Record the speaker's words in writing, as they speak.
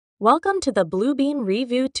Welcome to the Bluebeam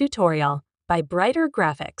Revu tutorial by Brighter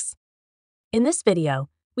Graphics. In this video,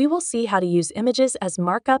 we will see how to use images as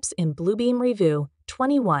markups in Bluebeam Revu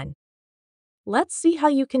 21. Let's see how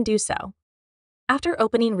you can do so. After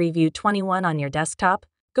opening Revu 21 on your desktop,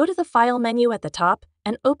 go to the File menu at the top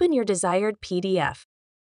and open your desired PDF.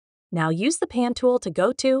 Now use the Pan tool to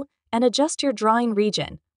go to and adjust your drawing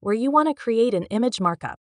region where you want to create an image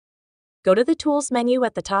markup. Go to the Tools menu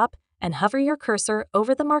at the top and hover your cursor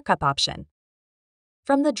over the markup option.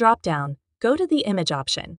 From the drop-down, go to the Image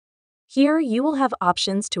option. Here you will have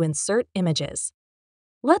options to insert images.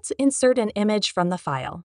 Let's insert an image from the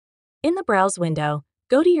file. In the Browse window,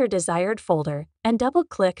 go to your desired folder and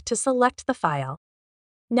double-click to select the file.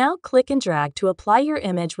 Now click and drag to apply your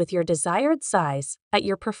image with your desired size at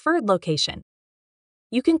your preferred location.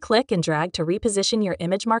 You can click and drag to reposition your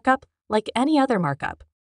image markup like any other markup.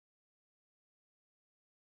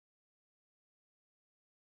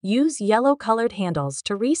 Use yellow-colored handles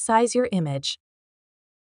to resize your image.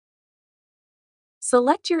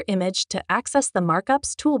 Select your image to access the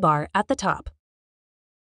Markups toolbar at the top.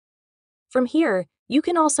 From here, you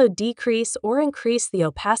can also decrease or increase the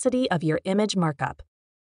opacity of your image markup.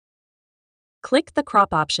 Click the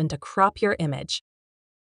Crop option to crop your image.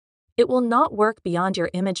 It will not work beyond your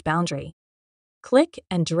image boundary. Click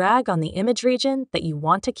and drag on the image region that you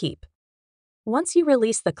want to keep. Once you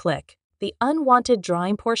release the click, the unwanted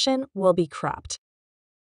drawing portion will be cropped.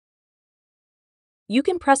 You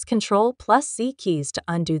can press Ctrl+C keys to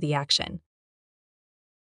undo the action.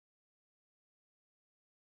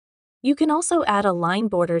 You can also add a line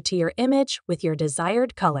border to your image with your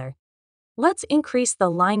desired color. Let's increase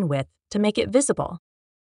the line width to make it visible.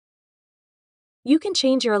 You can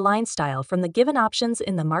change your line style from the given options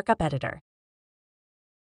in the markup editor.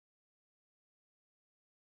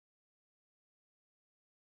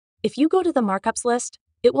 If you go to the markups list,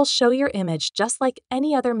 it will show your image just like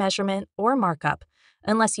any other measurement or markup,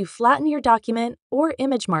 unless you flatten your document or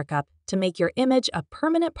image markup to make your image a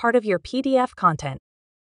permanent part of your PDF content.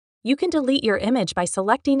 You can delete your image by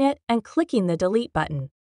selecting it and clicking the Delete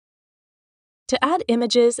button. To add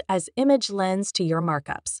images as image lens to your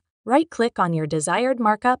markups, right-click on your desired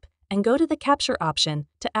markup and go to the Capture option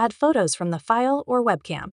to add photos from the file or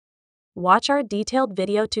webcam. Watch our detailed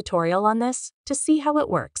video tutorial on this to see how it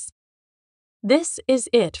works. This is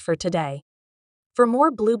it for today. For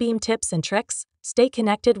more Bluebeam tips and tricks, stay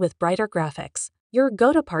connected with Brighter Graphics, your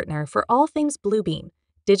go-to partner for all things Bluebeam,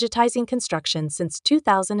 digitizing construction since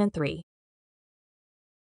 2003.